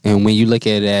cards, and when you look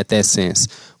at it at that sense,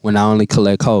 when I only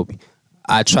collect Kobe,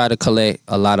 I try to collect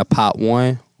a lot of Pop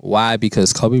One. Why?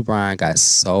 Because Kobe Bryant got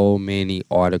so many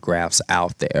autographs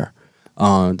out there.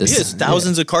 Yes,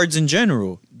 thousands of cards in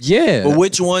general. Yeah. But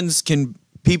which ones can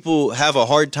people have a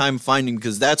hard time finding?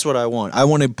 Because that's what I want. I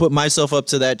want to put myself up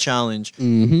to that challenge,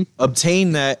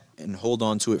 obtain that, and hold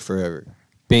on to it forever.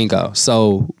 Bingo.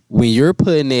 So when you're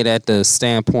putting it at the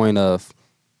standpoint of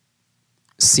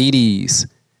CDs,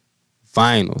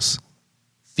 vinyls,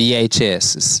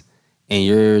 VHSs, and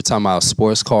you're talking about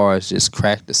sports cars just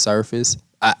crack the surface,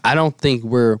 I don't think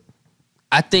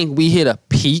I think we hit a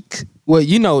peak. Well,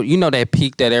 you know that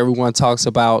peak that everyone talks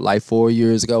about like 4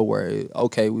 years ago where,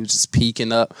 okay, we were just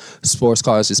peaking up, sports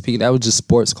cars just peaking. That was just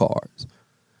sports cars.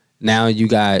 Now you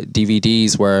got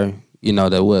DVDs where,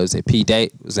 that was it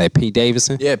was that Pete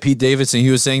Davidson? Yeah, Pete Davidson.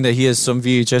 He was saying that he has some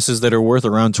VHSs that are worth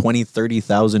around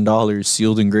 $20,000-$30,000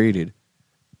 sealed and graded.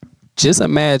 Just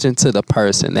imagine to the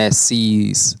person that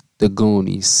sees the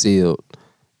Goonies sealed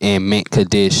in mint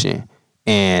condition,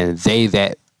 and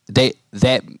that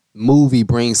movie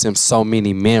brings them so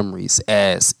many memories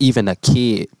as even a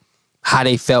kid, how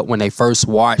they felt when they first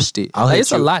watched it.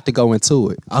 It's a lot to go into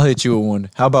it. I'll hit you with one.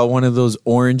 How about one of those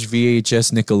orange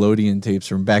VHS Nickelodeon tapes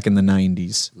from back in the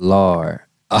 90s? Lord.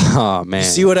 Oh, man. You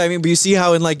see what I mean? But you see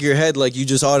how in like your head, like you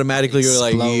just automatically go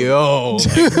like, yo,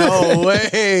 like, no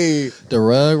way. The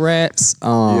Rugrats.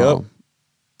 Yep.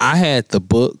 I had the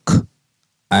book.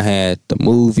 I had the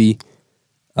movie.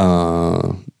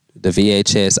 The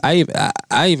VHS.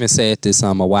 I even said this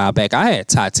a while back. I had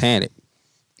Titanic.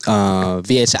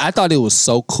 VHS. I thought it was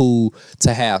so cool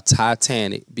to have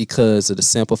Titanic because of the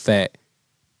simple fact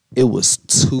it was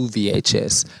 2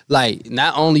 VHS. Like,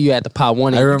 not only you had to pop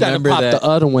one, you got to pop the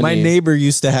other one. My neighbor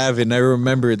used to have it, and I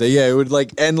remember that. Yeah, it would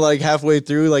like end like halfway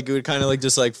through, like it would kind of like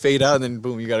just like fade out, and then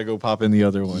boom, you got to go pop in the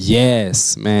other one.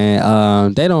 Yes,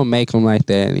 man. They don't make them like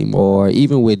that anymore.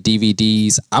 Even with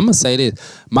DVDs, I'm gonna say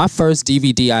this: my first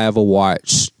DVD I ever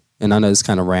watched, and I know it's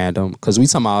kind of random because we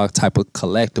talking about all type of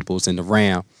collectibles in the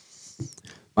RAM.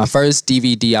 My first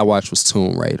DVD I watched was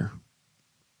Tomb Raider.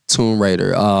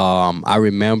 I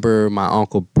remember my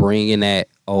uncle bringing that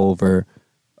over.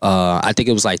 I think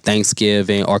it was like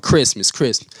Thanksgiving or Christmas.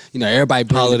 Everybody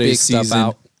bring the big season. Stuff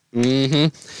out.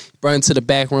 Brought into the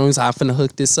back rooms. I'm finna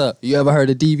hook this up. You ever heard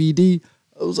of DVD?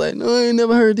 I was like, no, I ain't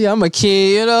never heard of it. I'm a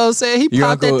kid, you know what I'm saying? He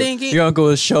popped that thing in. Your uncle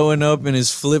was showing up in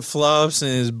his flip-flops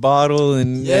and his bottle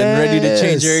and ready to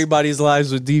change everybody's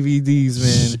lives with DVDs,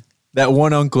 man. That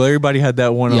one uncle. Everybody had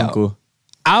that one uncle.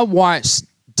 I watched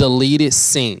deleted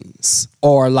scenes,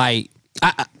 or like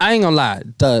I ain't gonna lie,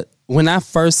 when I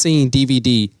first seen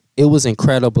DVD, it was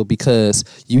incredible because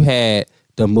you had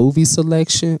the movie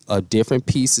selection of different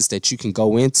pieces that you can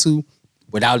go into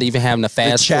without even having to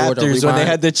fast forward or rewind. When they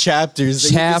had the chapters,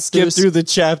 you could skip through the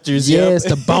chapters. Yes,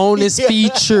 the bonus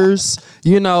features.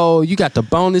 You got the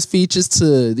bonus features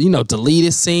to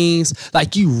deleted scenes.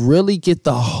 Like, you really get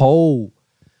the whole.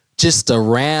 Just the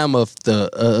RAM of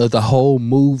the whole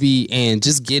movie, and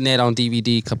just getting that on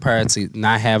DVD compared to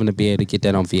not having to be able to get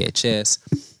that on VHS.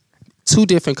 Two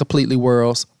different completely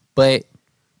worlds, but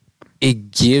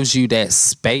it gives you that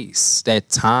space, that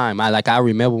time. I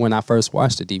remember when I first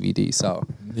watched the DVD. So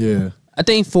yeah, I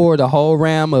think for the whole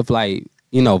RAM of vinyl,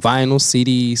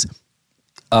 CDs,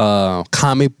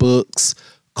 comic books,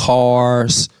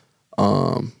 cars,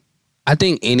 I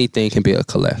think anything can be a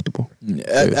collectible.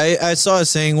 I saw a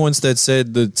saying once that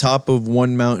said the top of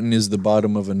one mountain is the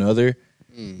bottom of another.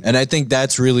 And I think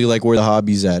that's really like where the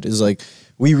hobby's at. Is like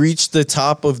we reached the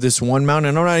top of this one mountain.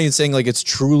 And I'm not even saying like it's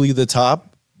truly the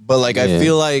top, but like I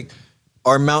feel like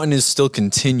our mountain is still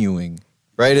continuing,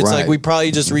 right? It's like we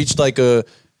probably just reached like a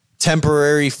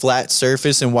temporary flat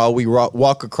surface, and while we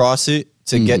walk across it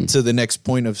to get to the next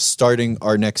point of starting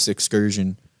our next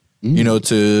excursion.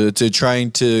 To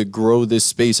trying to grow this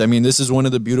space. I mean, this is one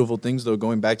of the beautiful things, though,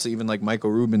 going back to even like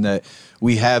Michael Rubin, that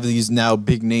we have these now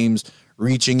big names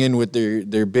reaching in with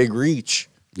their big reach.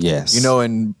 Yes.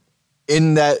 And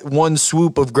in that one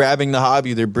swoop of grabbing the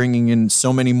hobby, they're bringing in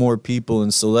so many more people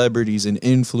and celebrities and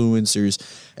influencers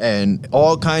and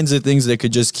all kinds of things that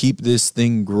could just keep this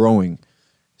thing growing.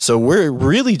 So we're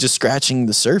really just scratching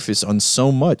the surface on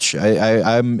so much.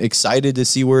 I'm excited to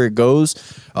see where it goes.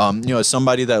 As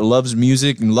somebody that loves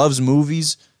music and loves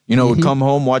movies, would come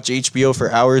home, watch HBO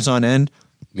for hours on end.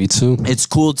 Me too. It's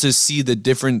cool to see the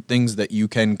different things that you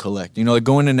can collect. Like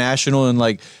going to National and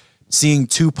like seeing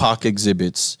Tupac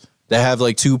exhibits that have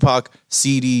like Tupac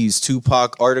CDs,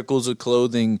 Tupac articles of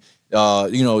clothing,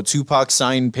 Tupac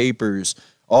signed papers,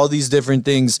 all these different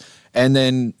things. And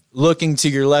then looking to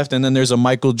your left, and then there's a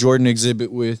Michael Jordan exhibit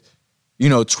with,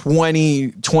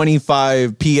 20,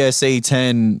 25 PSA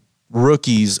 10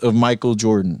 rookies of Michael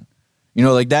Jordan. You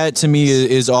know, like that to me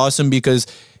is awesome because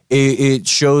it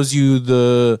shows you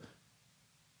the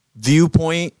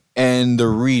viewpoint and the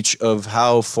reach of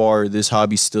how far this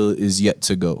hobby still is yet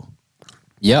to go.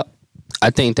 Yep. I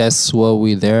think that's what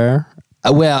we're there.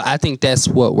 Well, I think that's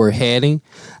what we're heading.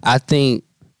 I think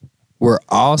we're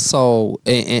also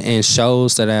in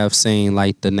shows that I've seen,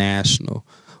 like the National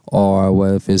or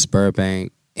what if it's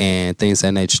Burbank and things of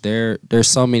that nature. There's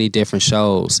so many different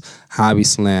shows. Hobby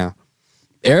Slam.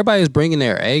 Everybody's bringing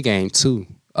their A game too.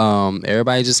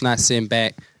 Everybody just not sitting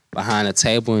back behind a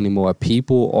table anymore.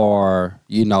 People are,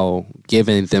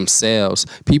 giving themselves.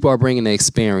 People are bringing the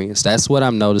experience. That's what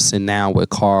I'm noticing now with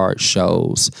card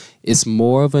shows. It's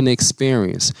more of an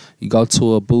experience. You go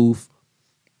to a booth,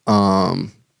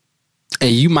 and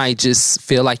you might just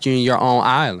feel like you're in your own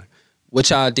island,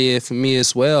 which I did for me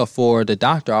as well for the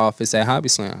doctor office at Hobby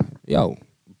Slam.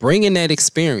 Bringing that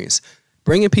experience.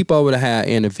 Bringing people over to have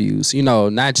interviews,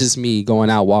 not just me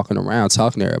going out walking around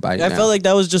talking to everybody. I felt like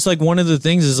that was just like one of the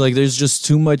things is like there's just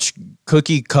too much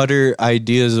cookie cutter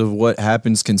ideas of what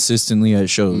happens consistently at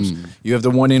shows. You have the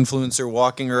one influencer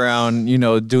walking around,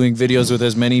 doing videos with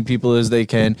as many people as they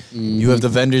can. You have the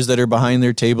vendors that are behind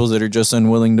their tables that are just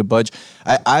unwilling to budge.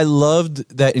 I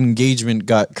loved that engagement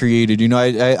got created.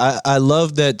 I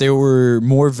loved that there were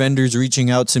more vendors reaching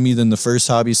out to me than the first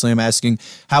Hobby Slam asking,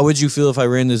 how would you feel if I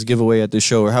ran this giveaway at the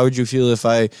show? Or how would you feel if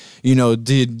I,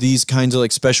 did these kinds of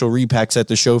like special repacks at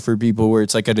the show for people where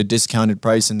it's like at a discounted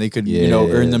price and they could,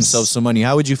 earn themselves some money?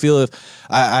 How would you feel if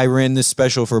I ran this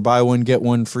special for buy one, get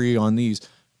one free on these?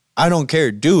 I don't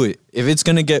care. Do it. If it's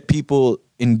going to get people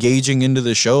engaging into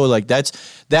the show, like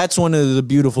that's one of the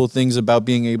beautiful things about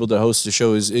being able to host a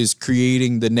show is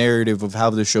creating the narrative of how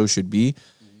the show should be.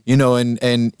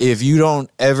 And if you don't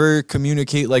ever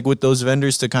communicate like with those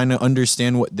vendors to kind of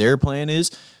understand what their plan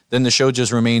is, then the show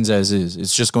just remains as is.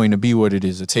 It's just going to be what it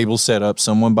is. A table set up,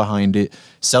 someone behind it,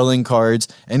 selling cards,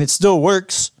 and it still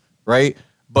works, right?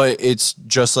 But it's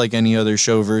just like any other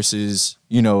show versus,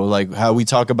 like how we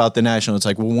talk about the National. It's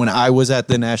like, well, when I was at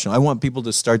the National, I want people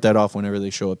to start that off whenever they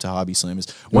show up to Hobby Slam. Is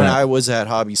when I was at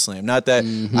Hobby Slam. Not that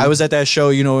I was at that show,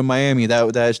 in Miami,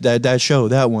 that show,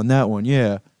 that one,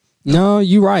 yeah. No,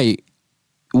 you're right.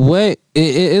 I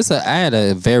had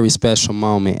a very special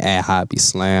moment at Hobby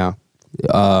Slam.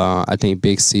 I think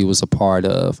Big C was a part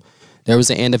of. There was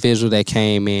an individual that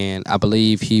came in. I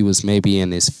believe he was maybe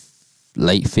in his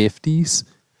late 50s,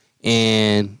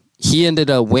 and he ended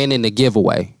up winning the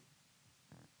giveaway.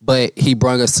 But he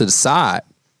brought us to the side,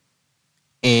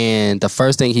 and the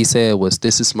first thing he said was,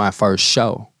 "This is my first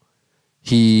show."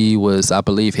 He was, I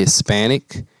believe,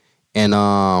 Hispanic, and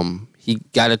he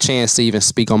got a chance to even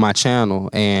speak on my channel.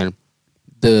 And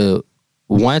the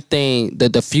one thing,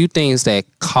 the few things that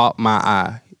caught my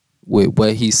eye with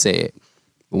what he said,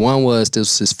 one was this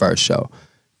was his first show.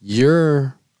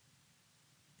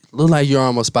 Look like you're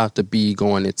almost about to be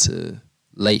going into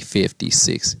late 50s,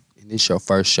 60s, and this your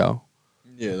first show.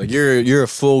 Yeah, like you're a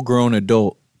full grown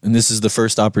adult, and this is the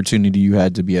first opportunity you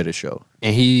had to be at a show.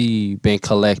 And he been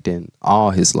collecting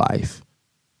all his life.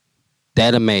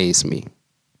 That amazed me.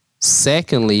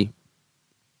 Secondly,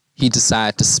 he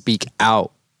decided to speak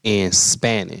out in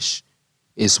Spanish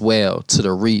as well to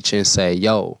the reach and say,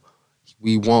 yo,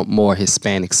 we want more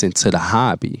Hispanics into the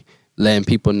hobby. Letting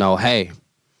people know, hey,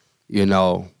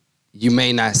 you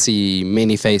may not see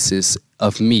many faces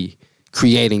of me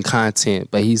creating content,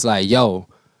 but he's like, yo,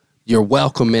 you're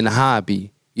welcome in the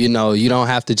hobby. You don't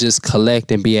have to just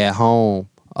collect and be at home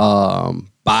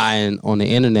buying on the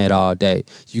internet all day.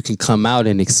 You can come out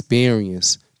and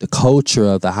experience the culture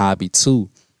of the hobby too.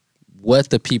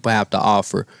 What the people have to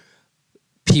offer.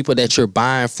 People that you're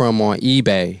buying from on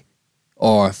eBay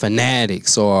or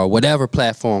Fanatics or whatever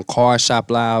platform, Card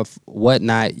Shop Live,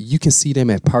 whatnot, you can see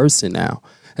them in person now.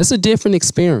 It's a different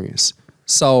experience.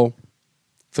 So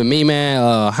for me,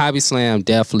 man, Hobby Slam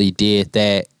definitely did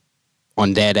that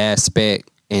on that aspect.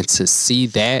 And to see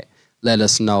that, let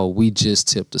us know we just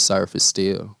tipped the surface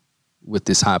still with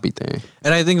this hobby thing.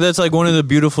 And I think that's like one of the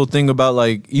beautiful thing about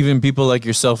like even people like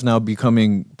yourself now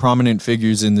becoming prominent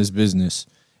figures in this business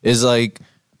is like,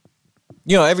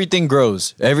 everything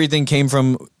grows. Everything came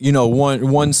from,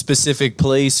 one specific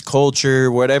place,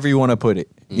 culture, whatever you want to put it.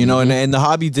 And the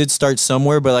hobby did start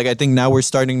somewhere, but like I think now we're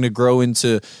starting to grow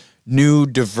into new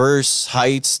diverse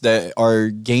heights that are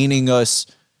gaining us.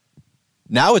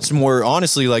 Now it's more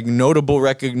honestly like notable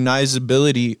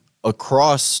recognizability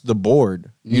across the board.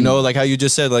 Like how you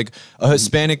just said, like a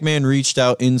Hispanic man reached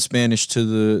out in Spanish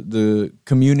to the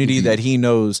community that he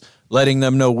knows, letting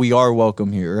them know we are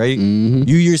welcome here, right?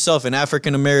 You yourself, an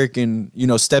African American,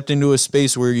 stepped into a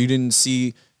space where you didn't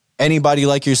see anybody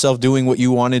like yourself doing what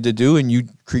you wanted to do, and you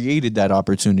created that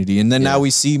opportunity. And then now we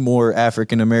see more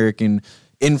African American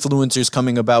influencers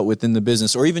coming about within the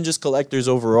business, or even just collectors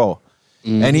overall.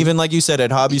 And even like you said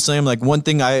at Hobby Slam, like one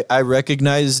thing I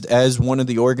recognized as one of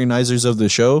the organizers of the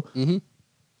show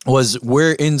was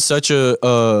we're in such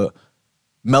a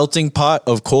melting pot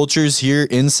of cultures here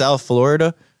in South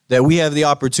Florida that we have the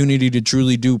opportunity to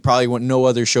truly do probably what no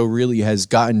other show really has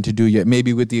gotten to do yet,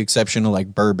 maybe with the exception of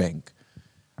like Burbank.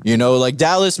 You know, like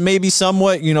Dallas, maybe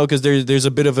somewhat, you know, because there's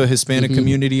a bit of a Hispanic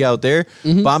community out there.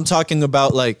 But I'm talking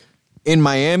about like in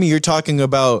Miami, you're talking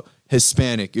about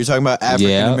Hispanic, you're talking about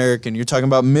African American, you're talking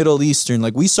about Middle Eastern.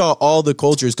 Like we saw all the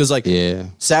cultures, because like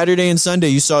Saturday and Sunday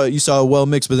you saw a well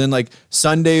mixed, but then like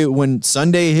Sunday, when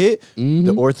Sunday hit,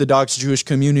 the Orthodox Jewish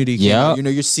community came out. You know,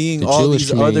 you're seeing all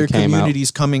these other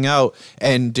communities coming out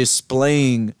and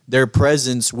displaying their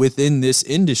presence within this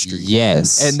industry.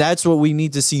 And that's what we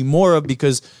need to see more of,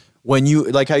 because when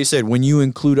you, like how you said, when you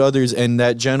include others and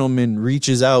that gentleman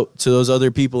reaches out to those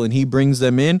other people and he brings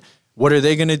them in, what are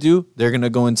they going to do? They're going to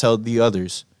go and tell the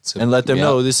others and let them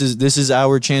know this is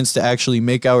our chance to actually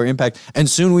make our impact. And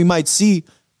soon we might see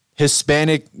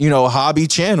Hispanic, you know, hobby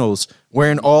channels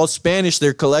where in all Spanish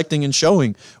they're collecting and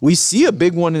showing. We see a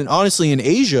big one, and honestly in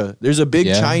Asia, there's a big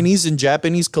Chinese and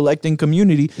Japanese collecting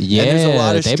community. And there's a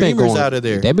lot of streamers out of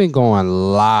there. They've been going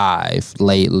live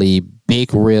lately.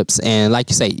 Big rips, and like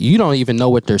you say, you don't even know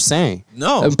what they're saying.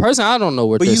 No, in person, I don't know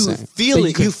what they're saying.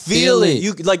 But you feel it.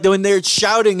 You like when they're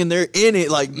shouting and they're in it,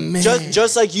 like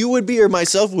just like you would be or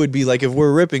myself would be. Like if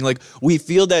we're ripping, like we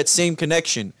feel that same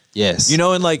connection. Yes, you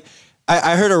know, and like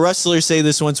I heard a wrestler say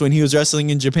this once when he was wrestling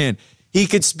in Japan. He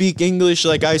could speak English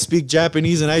like I speak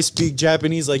Japanese, and I speak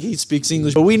Japanese like he speaks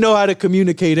English. But we know how to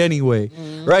communicate anyway,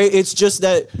 right? It's just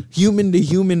that human to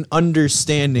human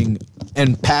understanding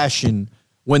and passion.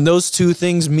 When those two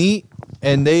things meet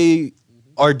and they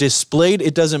are displayed,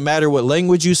 it doesn't matter what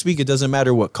language you speak. It doesn't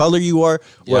matter what color you are,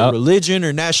 what religion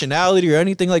or nationality or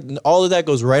anything, like all of that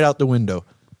goes right out the window,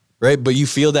 right? But you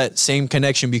feel that same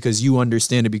connection because you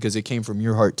understand it, because it came from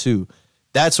your heart too.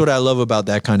 That's what I love about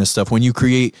that kind of stuff. When you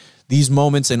create these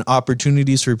moments and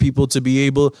opportunities for people to be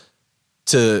able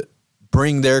to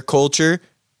bring their culture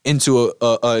into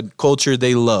a culture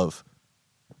they love.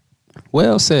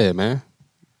 Well said, man.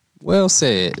 Well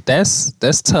said. That's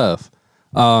tough.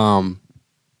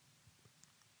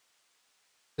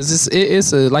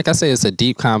 It's a, like I said, it's a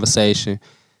deep conversation.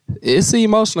 It's an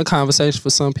emotional conversation for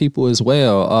some people as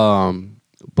well.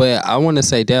 But I want to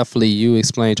say definitely you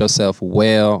explained yourself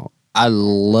well. I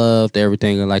loved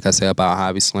everything, like I said, about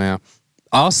Hobby Slam.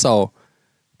 Also,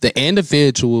 the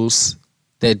individuals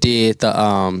that did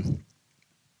the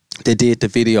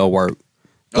video work.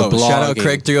 Shout out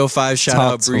Craig 305. Shout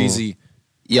out Breezy.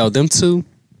 Yo, them two,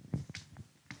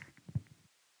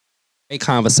 a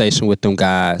conversation with them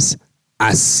guys.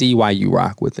 I see why you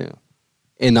rock with them.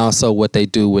 And also what they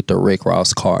do with the Rick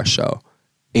Ross car show.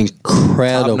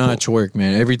 Incredible. Top-notch work,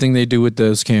 man. Everything they do with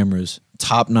those cameras.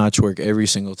 Top-notch work every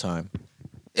single time.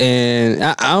 And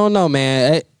I don't know,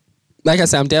 man. Like I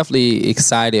said, I'm definitely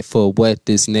excited for what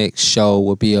this next show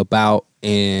will be about.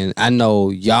 And I know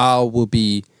y'all will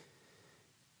be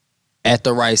at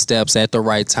the right steps, at the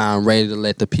right time, ready to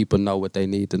let the people know what they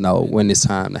need to know when it's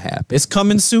time to happen. It's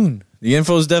coming soon. The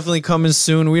info is definitely coming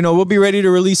soon. We know we'll be ready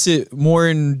to release it more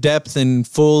in depth and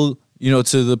full, you know,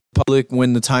 to the public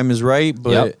when the time is right.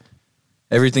 But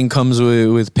everything comes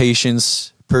with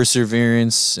patience,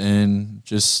 perseverance, and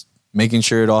just making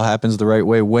sure it all happens the right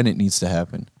way when it needs to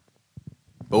happen.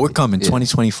 But we're coming,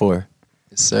 2024.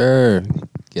 Yes, sir.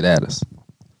 Get at us.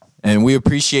 And we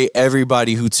appreciate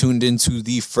everybody who tuned into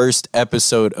the first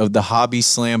episode of the Hobby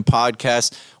Slam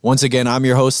podcast. Once again, I'm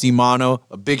your host, Imano.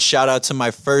 A big shout out to my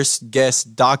first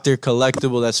guest, Dr.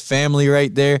 Collectible. That's family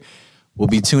right there. We'll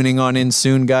be tuning on in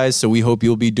soon, guys. So we hope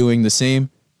you'll be doing the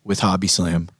same with Hobby Slam.